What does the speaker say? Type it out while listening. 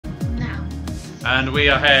And we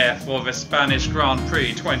are here for the Spanish Grand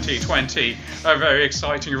Prix 2020. A very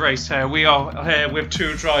exciting race here. We are here with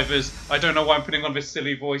two drivers. I don't know why I'm putting on this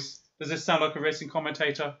silly voice. Does this sound like a racing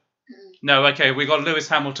commentator? No, okay. We got Lewis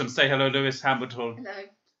Hamilton. Say hello, Lewis Hamilton.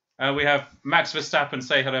 Hello. We have Max Verstappen.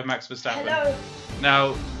 Say hello, Max Verstappen. Hello.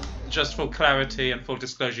 Now, just for clarity and full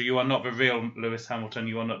disclosure, you are not the real Lewis Hamilton.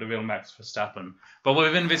 You are not the real Max Verstappen. But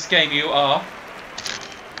within this game, you are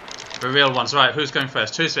the real ones. Right, who's going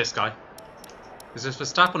first? Who's this guy? Is this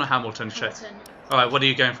Verstappen or Hamilton? Hamilton. Alright, what are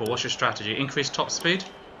you going for? What's your strategy? Increase top speed?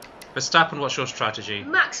 Verstappen, what's your strategy?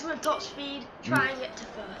 Maximum top speed, try and get to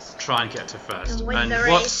first. Try and get to first. And win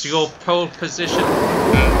the what's race. your pole position? 1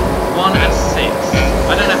 and 6.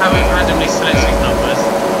 I don't know how it randomly selects these numbers.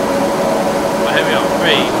 But here we are,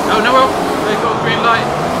 3. Oh no, well, we've got a green light.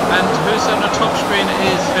 And who's on the top screen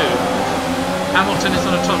is who? Hamilton is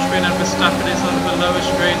on the top screen and Verstappen is on the lower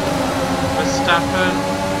screen.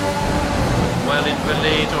 Verstappen well in the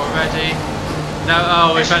lead already. No,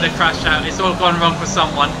 oh, we've had a crash out. It's all gone wrong for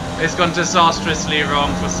someone. It's gone disastrously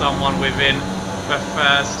wrong for someone within the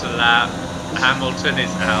first lap. Hamilton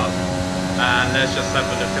is out. And let's just have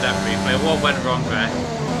a look at that replay. What went wrong there?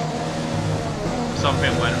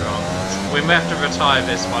 Something went wrong. We may have to retire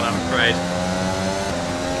this one, I'm afraid.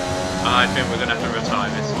 I think we're going to have to retire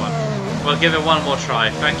this one. We'll give it one more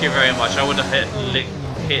try. Thank you very much. I would have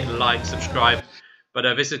hit like, subscribe.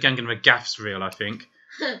 But this is going to be a gaffs reel, I think.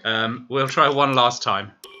 We'll try one last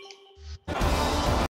time.